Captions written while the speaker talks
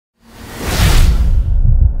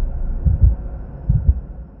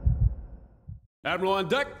Admiral on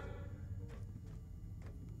deck.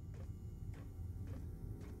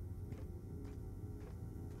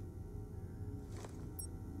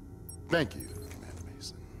 Thank you, Commander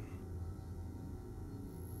Mason.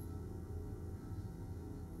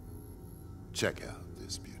 Check out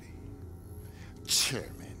this beauty.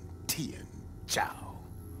 Chairman Tian Zhao.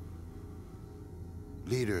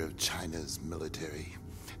 Leader of China's military.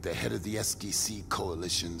 The head of the SDC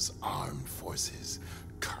Coalition's armed forces.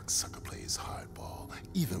 Cocksucker plays hardball,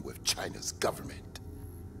 even with China's government.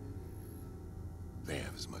 They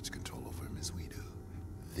have as much control over him as we do.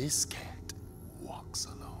 This cat walks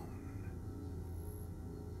alone.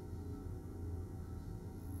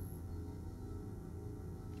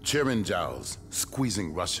 Chairman Zhao's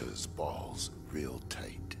squeezing Russia's balls real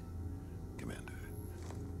tight, Commander.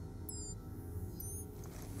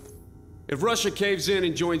 If Russia caves in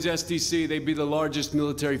and joins SDC, they'd be the largest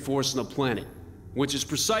military force on the planet, which is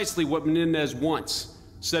precisely what Menendez wants,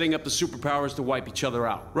 setting up the superpowers to wipe each other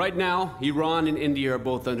out. Right now, Iran and India are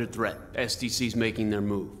both under threat. SDC's making their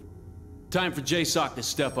move. Time for JSOC to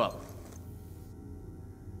step up.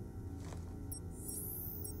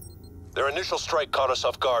 Their initial strike caught us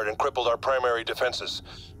off guard and crippled our primary defenses.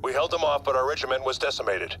 We held them off, but our regiment was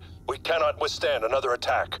decimated. We cannot withstand another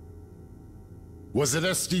attack. Was it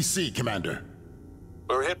SDC, Commander?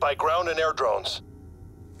 We were hit by ground and air drones.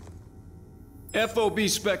 FOB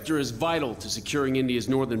Spectre is vital to securing India's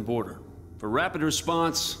northern border. For rapid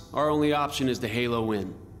response, our only option is to halo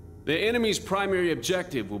in. The enemy's primary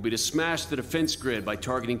objective will be to smash the defense grid by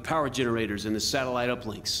targeting power generators and the satellite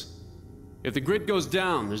uplinks. If the grid goes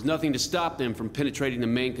down, there's nothing to stop them from penetrating the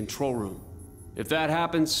main control room. If that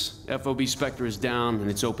happens, FOB Spectre is down and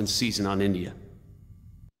it's open season on India.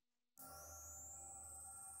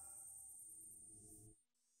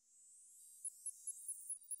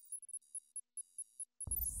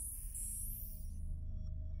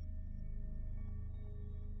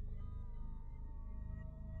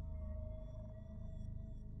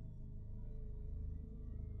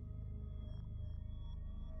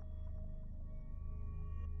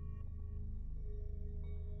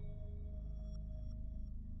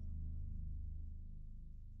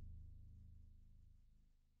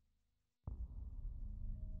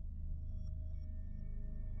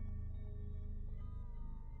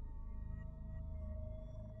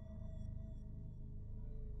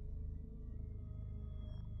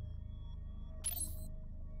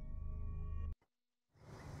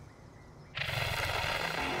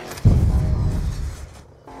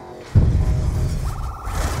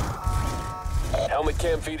 Helmet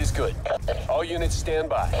cam feed is good. All units stand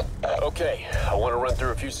by. Okay, I want to run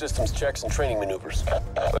through a few systems checks and training maneuvers.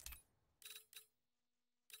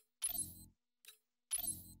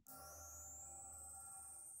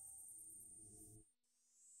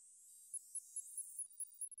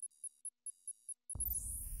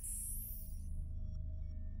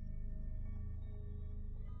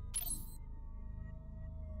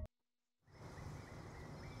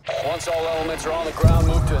 Once all elements are on the ground,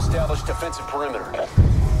 move to establish defensive perimeter.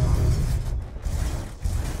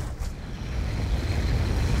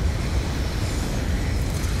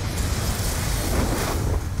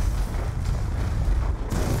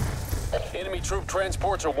 Enemy troop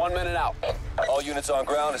transports are 1 minute out. All units on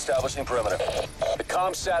ground establishing perimeter. The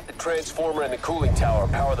ComSat, the transformer, and the cooling tower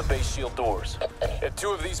power the base shield doors. If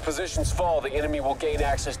 2 of these positions fall, the enemy will gain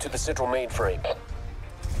access to the central mainframe.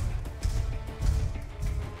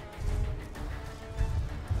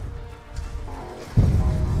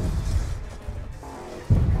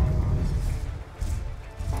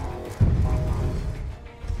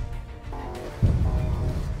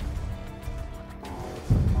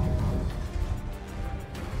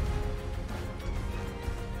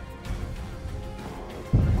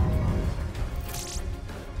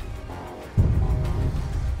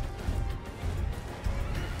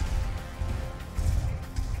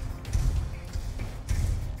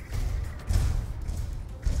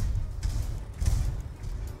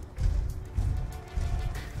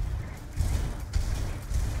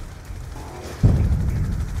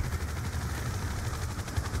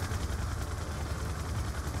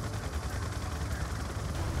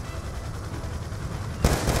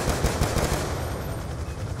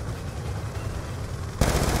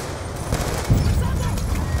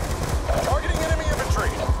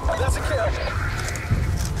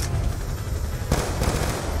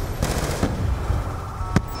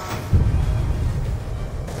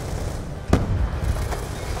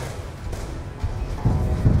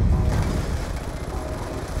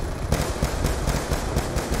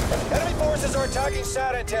 Attacking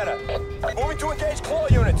SAT antenna. Moving to engage claw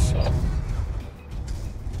units.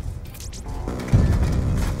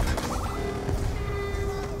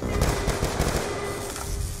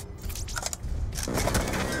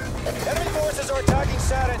 attacking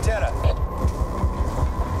SAT antenna.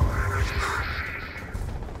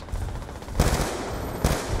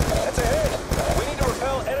 That's a hit. We need to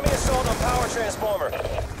repel enemy assault on power transformer.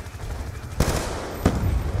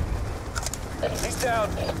 He's down.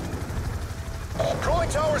 Cooling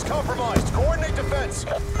tower's compromised. Coordinate defense.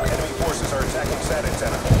 Enemy forces are attacking SAT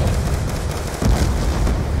antenna.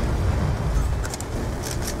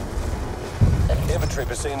 Infantry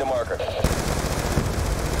pursuing the marker.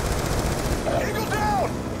 Eagle down!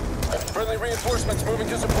 Friendly reinforcements moving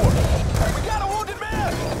to support. We got a wounded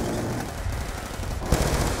man!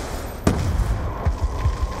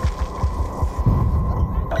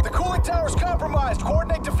 The cooling tower's compromised.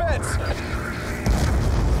 Coordinate defense.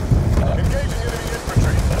 Engaging enemy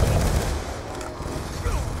infantry.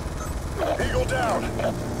 Eagle down.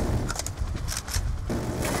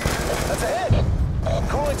 That's a hit.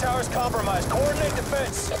 Cooling tower's compromised. Coordinate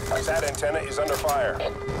defense. SAT antenna is under fire.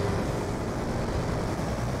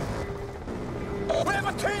 We have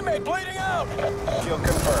a teammate bleeding out! Kill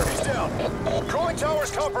confirmed. He's down. Cooling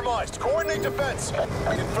tower's compromised. Coordinate defense.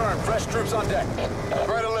 Confirmed. Fresh troops on deck.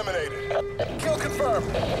 Threat eliminated. Kill confirmed.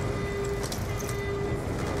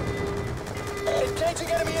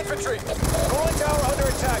 Engaging enemy infantry. Cooling tower under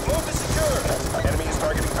attack. Move to secure. Enemy is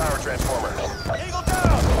targeting power transformer. Eagle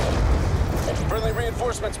down! Friendly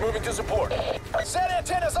reinforcements moving to support. SAT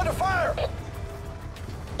antenna's under fire!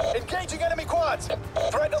 Engaging enemy quads!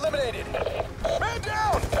 Threat eliminated! Man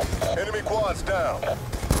down! Enemy quads down.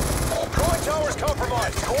 Cooling tower's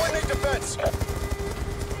compromised. Coordinate defense.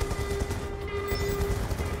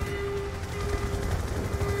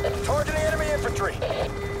 Targeting enemy infantry.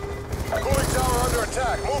 Cooling tower under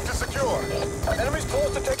attack. Move to secure. Enemy's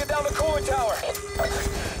close to taking down the cooling tower.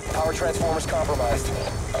 Power transformer's compromised.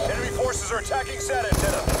 Enemy forces are attacking SAT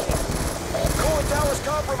antenna. Cooling tower's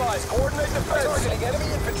compromised. Coordinate defense. Targeting enemy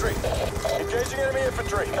infantry. Engaging enemy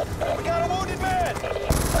infantry. We got a wounded man.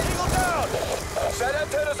 Eagle down. SAT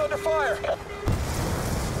antenna's under fire.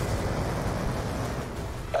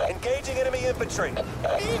 Engaging enemy infantry.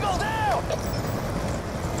 Eagle down.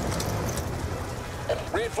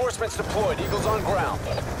 Reinforcements deployed. Eagles on ground.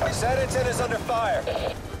 SAT antenna's under fire.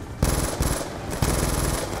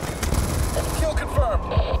 Kill confirmed.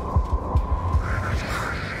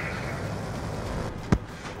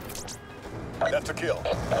 That's a kill.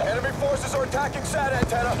 Enemy forces are attacking SAT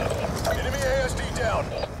antenna. Enemy ASD down.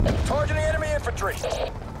 Targeting enemy infantry.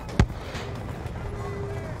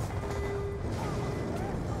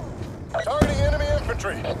 Targeting enemy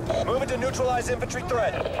infantry. Moving to neutralize infantry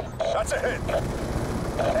threat. That's a hit.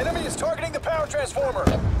 Enemy is targeting the power transformer.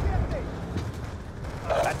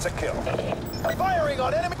 That's a kill. Firing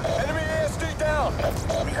on enemy. Enemy ASD down.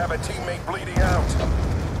 We have a teammate bleeding out.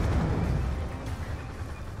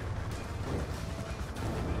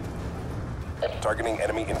 Targeting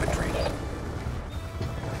enemy infantry.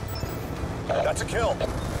 That's a kill.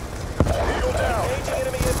 Eagle down. Engaging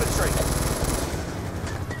enemy infantry.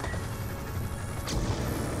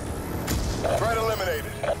 Threat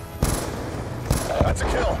eliminated. That's a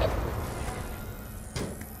kill.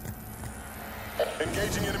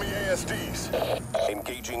 Engaging enemy ASDs.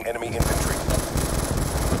 Engaging enemy infantry.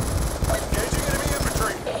 Engaging enemy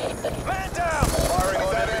infantry. Man down! Firing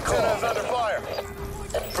on enemy antennas under fire.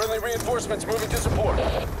 Friendly reinforcements moving to support.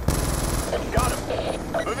 Got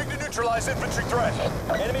him. Moving to neutralize infantry threat.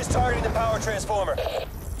 Enemy's targeting the power transformer.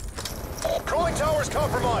 Cooling tower's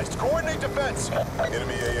compromised. Coordinate defense.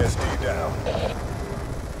 Enemy ASD down.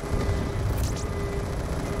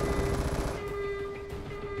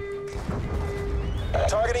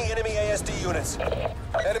 Targeting enemy ASD units.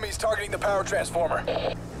 Enemies targeting the power transformer.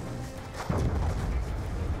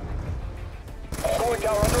 Cooling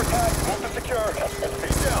tower under attack. Move to secure.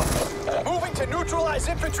 He's down. Moving to neutralize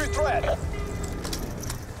infantry threat.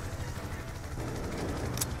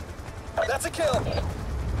 That's a kill.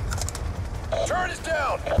 Turret is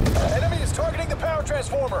down. Enemy is targeting the power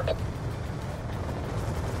transformer.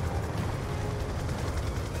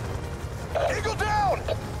 Eagle down!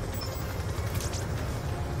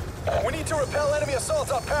 We need to repel enemy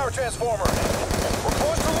assault on power transformer. We're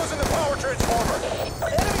close to losing the power transformer.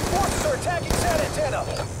 Enemy forces are attacking SAT antenna.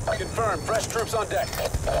 Confirmed. Fresh troops on deck.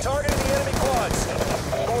 Targeting the enemy quads.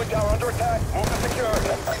 Cooling tower under attack. Move to secure.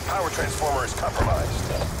 Power transformer is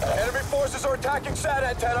compromised. Enemy forces are attacking SAT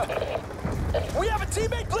antenna. We have a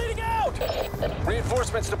teammate bleeding out!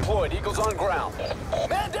 Reinforcements deployed. Eagles on ground.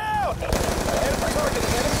 Man down! Enemy targeting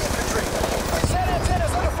enemy infantry. SAT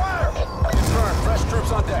antenna's under fire! Confirmed. Fresh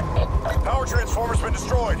troops on deck. Power transformer's been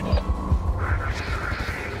destroyed.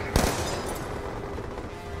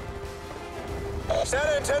 SAT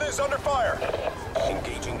antenna is under fire.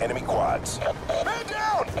 Engaging enemy quads.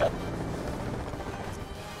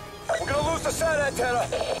 a SAT antenna!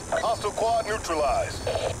 Hostile quad neutralized.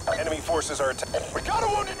 Enemy forces are attacking. We got a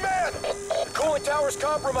wounded man! The cooling tower's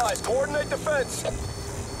compromised. Coordinate defense.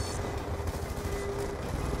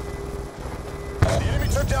 The enemy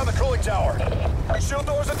took down the cooling tower. Shield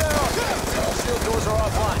doors are down. Shield doors are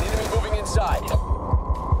offline. Enemy moving inside.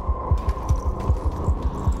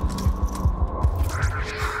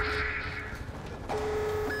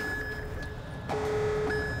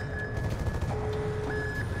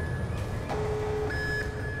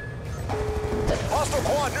 Hostile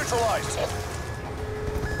quad neutralized.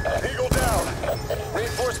 Eagle down.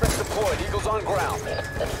 Reinforcements deployed. Eagles on ground.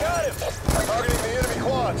 Got him! Targeting the enemy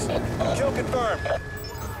quads. Kill confirmed.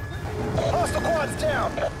 Hostile quads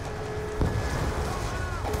down!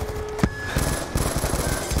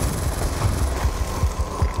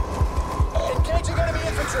 Engaging enemy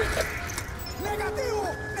infantry.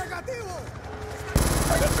 Negativo! Negativo!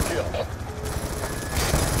 That's the kill.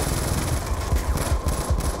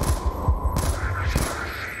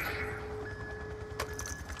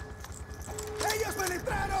 ¡Ellos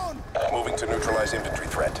penetraron! Moving to neutralize infantry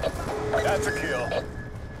threat. That's a kill.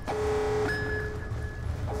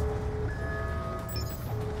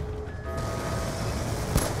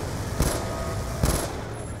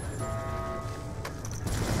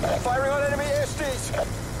 Firing on enemy ASDs.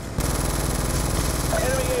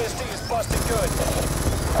 Enemy ASD is busted good.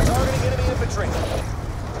 Targeting enemy infantry.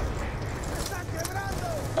 ¡Están quebrando!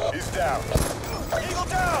 He's down. Eagle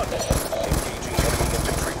down! Engaging enemy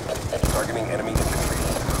infantry. Targeting enemy infantry.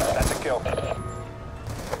 That's a kill.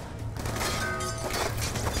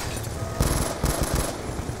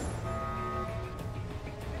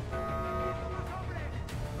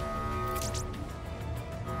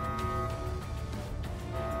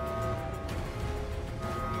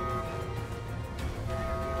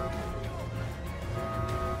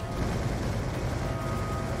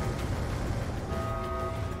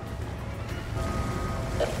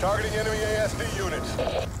 Targeting enemy ASD units.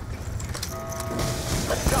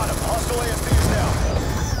 Got him. Hostile ASD is down.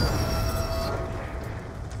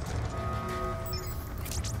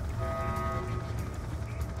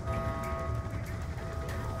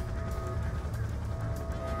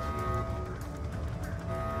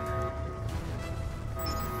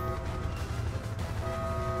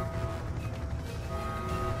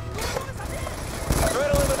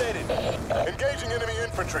 Threat eliminated. Engaging enemy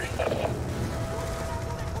infantry.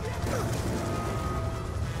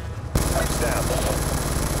 He's down.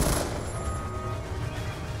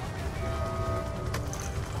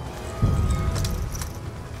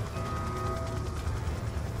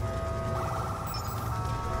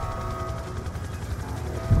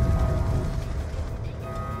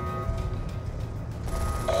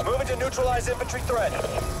 Moving to neutralize infantry threat.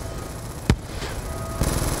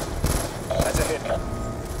 That's a hit.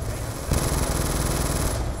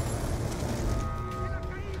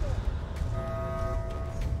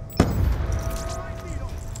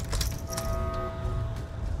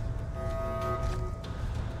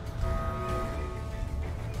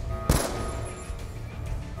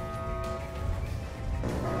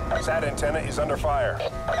 SAT antenna is under fire.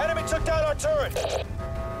 Enemy took down our turret!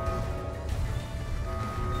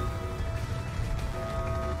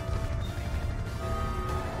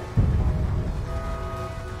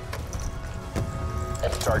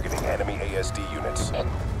 Targeting enemy ASD units.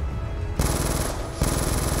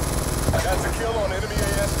 That's a kill on enemy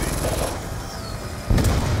ASD.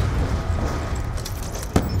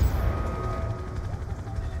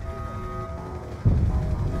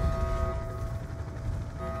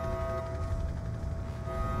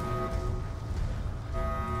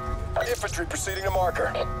 Infantry proceeding to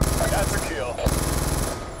marker. That's a kill.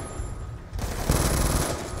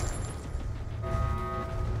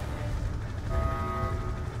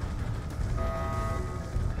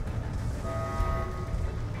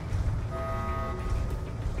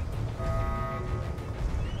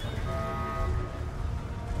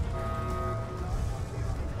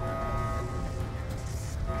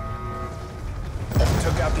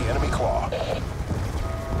 Took out the enemy claw.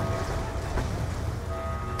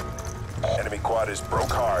 Enemy quad is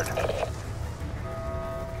broke hard.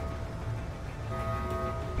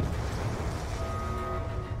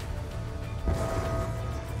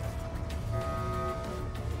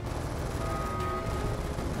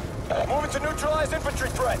 Moving to neutralize infantry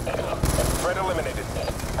threat. Threat eliminated.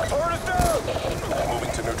 Turret is down!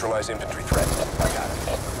 Moving to neutralize infantry threat. I got it.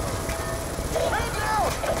 Man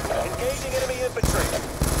down! Engaging enemy infantry.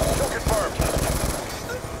 Kill confirmed.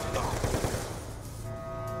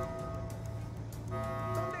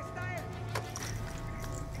 ¿Dónde está él?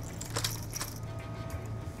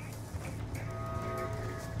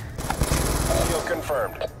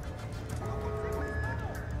 confirmed.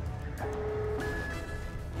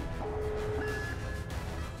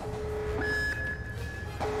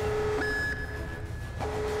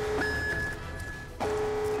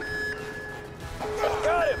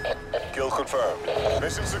 Got him! Kill confirmed.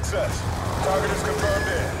 Mission success. Target is confirmed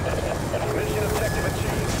in. Mission objective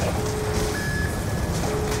achieved.